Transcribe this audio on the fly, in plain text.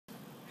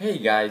Hey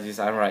guys, it's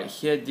I'm right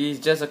here. This is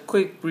just a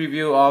quick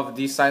preview of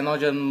the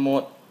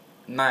CyanogenMod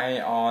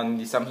 9 on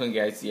the Samsung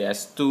Galaxy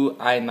S2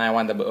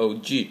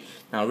 I9100G.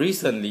 Now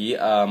recently,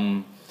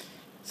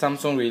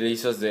 Samsung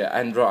releases the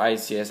Android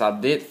ICS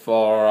update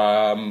for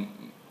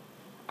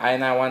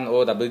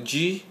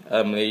I9100G,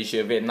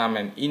 Malaysia, Vietnam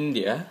and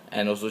India,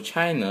 and also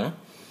China.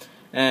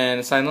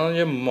 And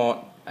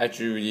CyanogenMod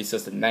actually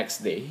releases the next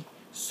day.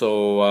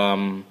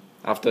 So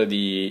after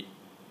the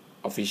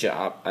official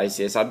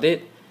ICS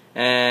update.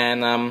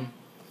 And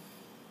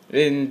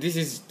this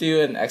is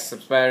still an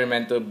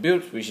experimental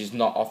build which is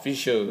not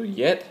official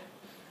yet,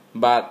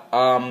 but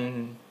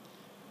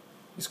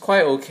it's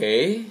quite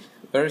okay,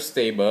 very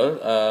stable,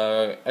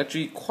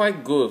 actually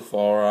quite good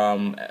for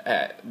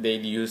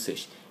daily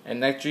usage,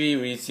 and actually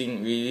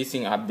releasing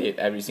update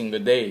every single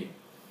day.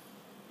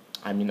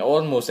 I mean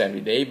almost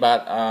every day,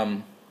 but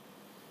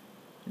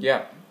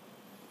yeah,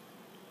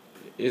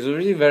 it's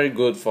really very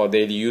good for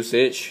daily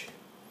usage.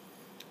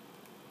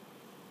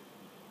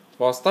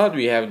 For start,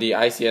 we have the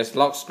ICS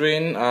lock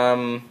screen.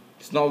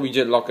 It's not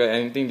widget locker or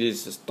anything. This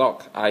is a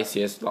stock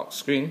ICS lock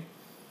screen.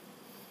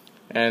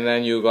 And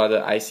then you got the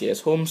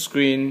ICS home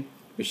screen,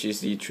 which is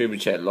the triple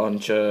chat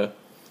launcher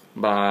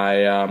by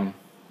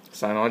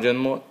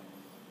CyanogenMod.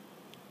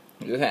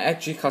 You can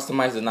actually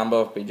customize the number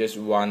of pages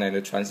you want and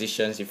the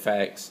transitions,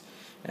 effects,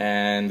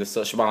 and the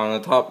search bar on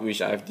the top,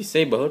 which I've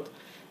disabled.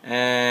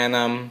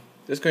 And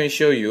just going to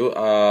show you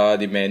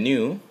the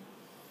menu.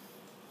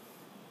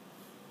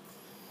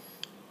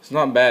 It's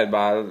not bad,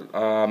 but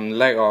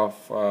lack of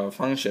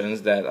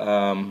functions that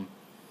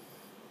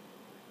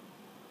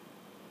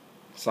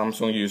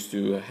Samsung used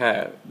to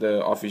have,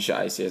 the official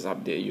ICS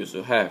update used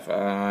to have.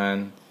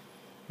 And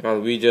you got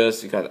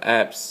widgets, you got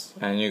apps,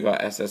 and you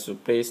got access to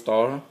Play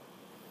Store,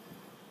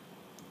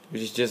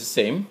 which is just the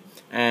same.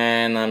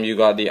 And you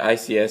got the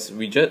ICS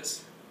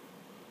widgets,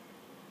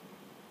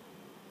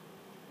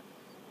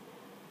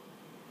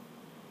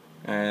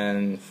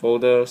 and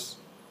folders.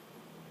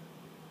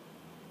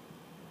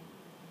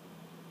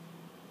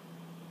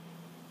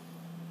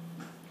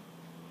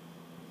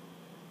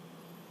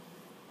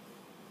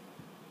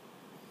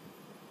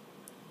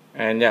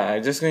 And yeah,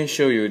 I'm just going to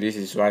show you this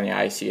is running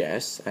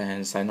ICS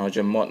and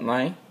CyanogenMod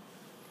 9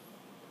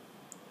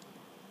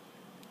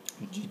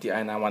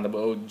 GTI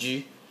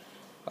 9100G,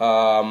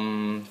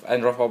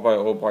 Android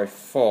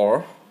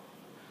 4.0.4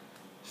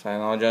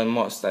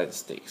 CyanogenMod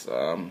statistics.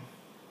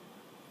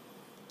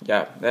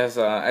 Yeah, that's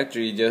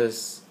actually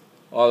just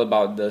all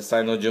about the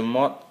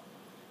CyanogenMod.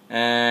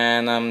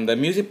 And the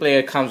music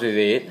player comes with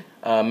it.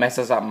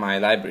 Messes up my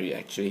library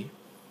actually.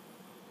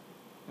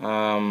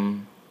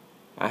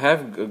 I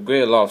have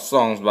a lot of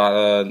songs,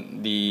 but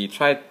the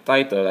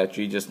title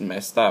actually just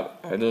messed up.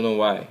 I don't know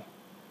why.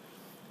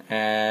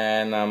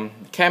 And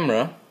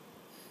camera,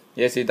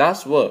 yes, it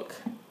does work,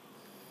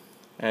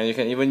 and you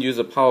can even use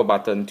the power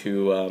button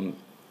to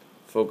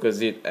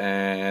focus it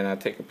and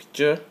take a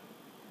picture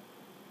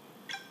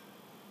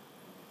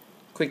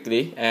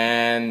quickly.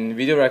 And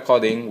video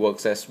recording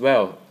works as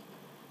well.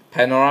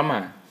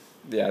 Panorama,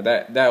 yeah,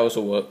 that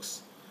also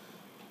works.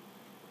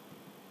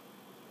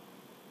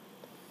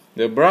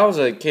 The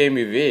browser came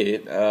with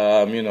it,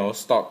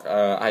 stock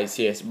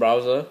ICS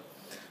browser,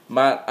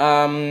 but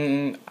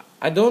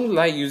I don't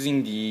like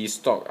using the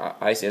stock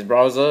ICS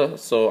browser,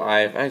 so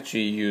I'm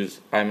actually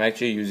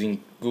using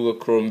Google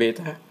Chrome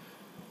Beta,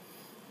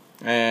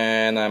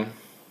 and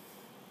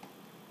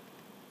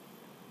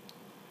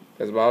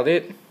that's about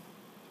it.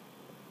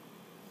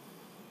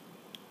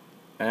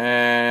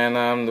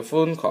 And the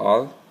phone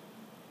call,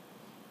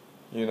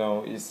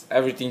 is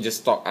everything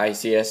just stock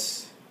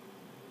ICS.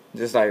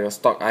 Just like a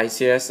stock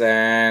ICS,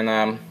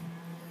 and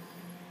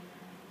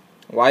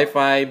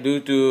Wi-Fi,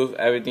 Bluetooth,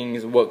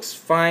 everything works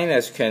fine.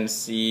 As you can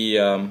see,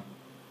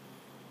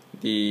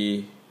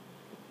 the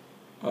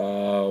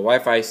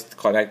Wi-Fi is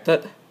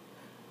connected.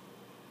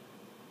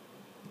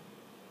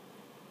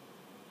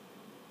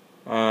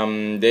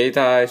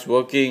 Data is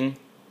working,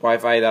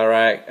 Wi-Fi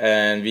direct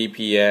and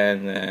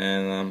VPN,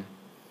 and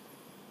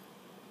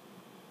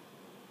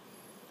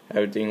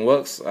everything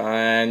works.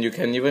 And you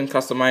can even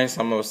customize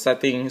some of the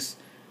settings.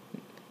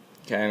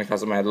 Can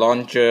customize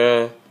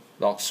launcher,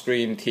 lock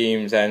screen,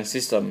 themes, and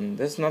system.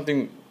 There's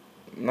nothing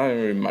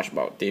really much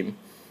about theme.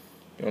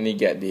 You only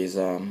get this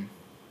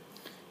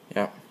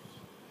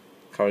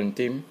current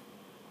theme.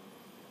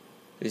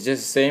 It's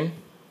just the same.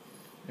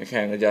 You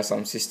can adjust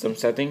some system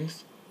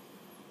settings.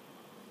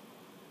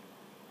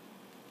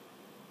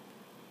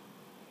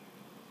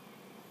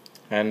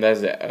 And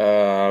that's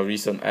the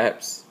recent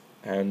apps,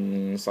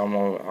 and some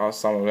of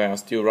them are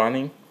still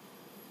running.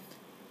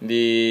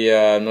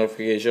 The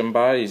notification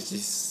bar is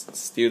just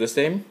still the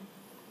same,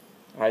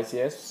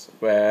 ICS,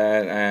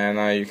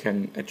 and you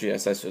can actually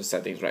access the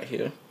settings right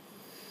here.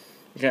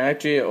 You can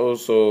actually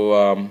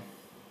also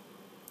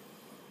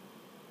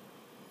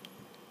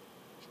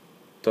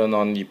turn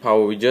on the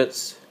power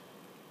widgets,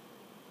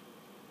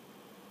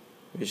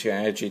 which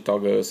can actually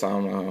toggle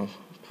some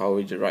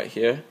power widget right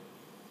here.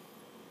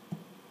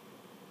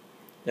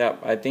 yeah,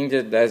 I think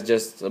that's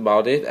just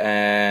about it.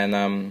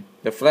 And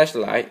the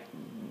flashlight,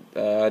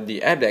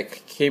 the app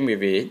that came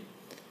with it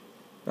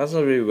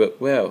doesn't really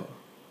work well.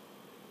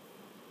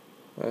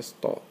 Let's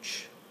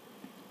torch.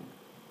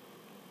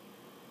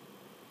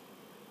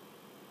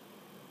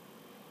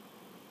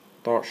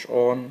 Torch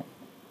on.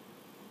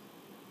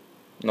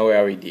 No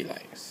LED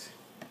lights.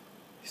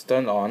 It's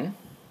turned on.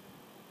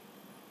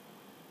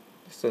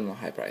 Let's turn on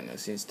high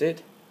brightness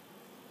instead.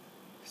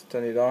 Let's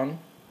turn it on.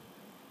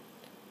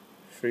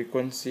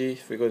 Frequency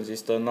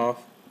is turned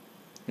off.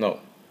 No,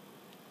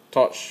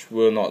 torch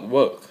will not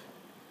work.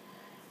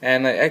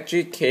 And it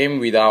actually came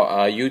without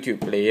a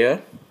YouTube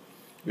player,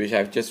 which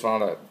I've just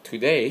found out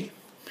today.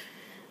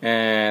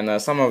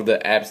 And some of the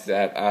apps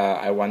that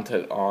I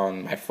wanted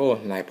on my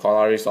phone, like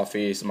Polaris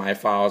Office, My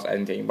Files,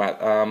 anything, but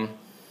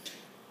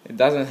it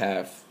doesn't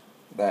have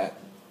that.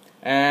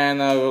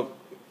 And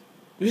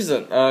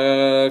reason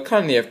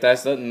currently I've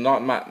tested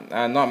not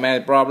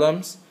many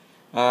problems.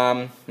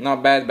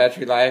 Not bad.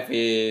 Battery life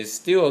is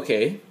still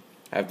okay.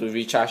 I have to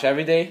recharge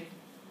every day.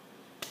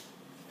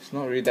 It's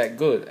not really that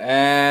good,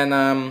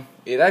 and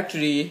it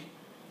actually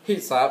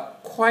heats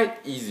up quite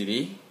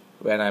easily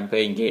when I'm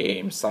playing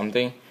games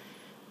something.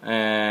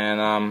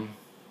 And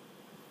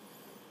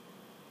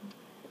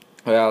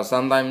well,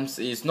 sometimes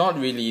it's not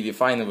really the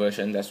final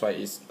version. That's why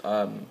it's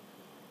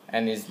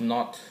and it's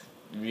not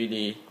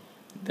really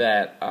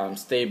that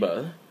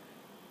stable.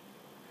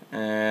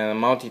 And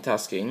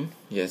multitasking,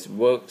 yes,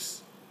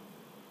 works.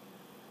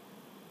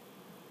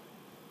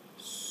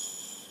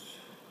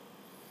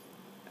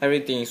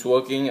 Everything is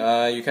working.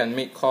 You can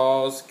make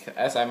calls,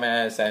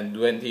 SMS, and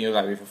do anything you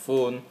like with your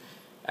phone.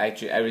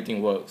 Actually,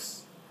 everything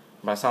works.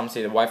 But some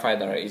say the Wi-Fi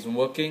direct isn't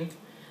working.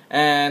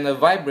 And the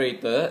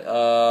vibrator,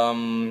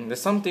 there's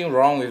something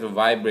wrong with the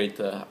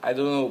vibrator. I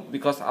don't know,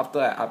 because after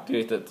I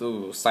upgraded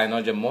to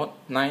CyanogenMod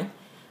 9,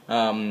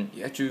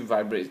 it actually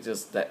vibrates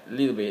just that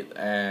little bit,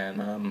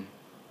 and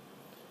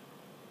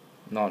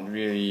not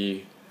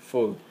really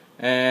full.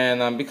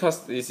 And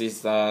because this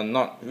is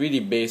not really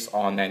based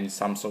on any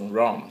Samsung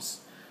ROMs,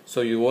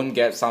 so you won't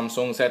get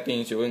Samsung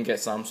settings, you won't get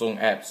Samsung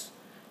apps,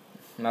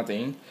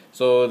 nothing.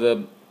 So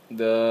the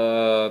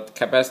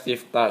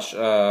capacitive touch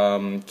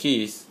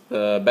keys,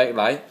 the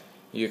backlight,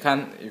 you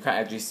can't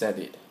actually set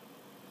it.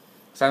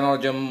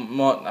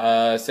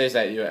 CyanogenMod says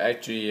that you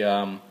actually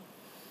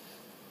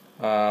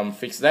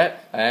fix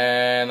that,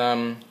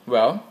 and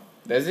well,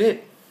 that's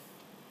it.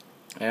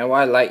 And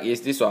what I like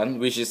is this one,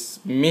 which is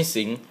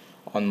missing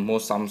on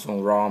most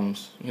Samsung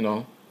ROMs, you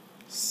know,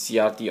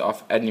 CRT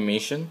of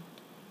animation,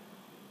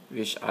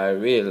 which I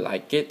really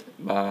like it,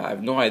 but I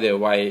have no idea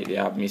why they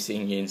are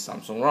missing in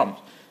Samsung ROMs.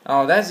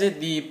 Now that's it,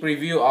 the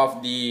preview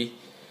of the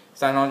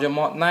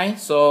CyanogenMod 9.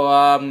 So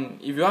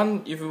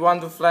if you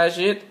want to flash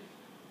it,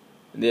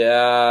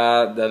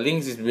 the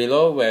links is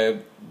below, where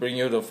bring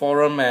you the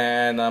forum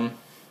and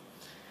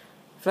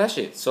flash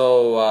it.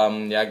 So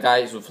there are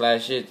guides to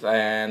flash it,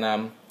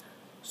 and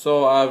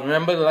so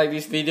remember to like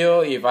this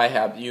video if I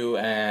helped you,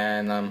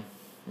 and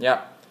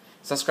yeah,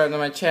 subscribe to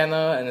my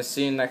channel, and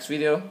see you in the next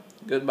video.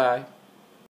 Goodbye.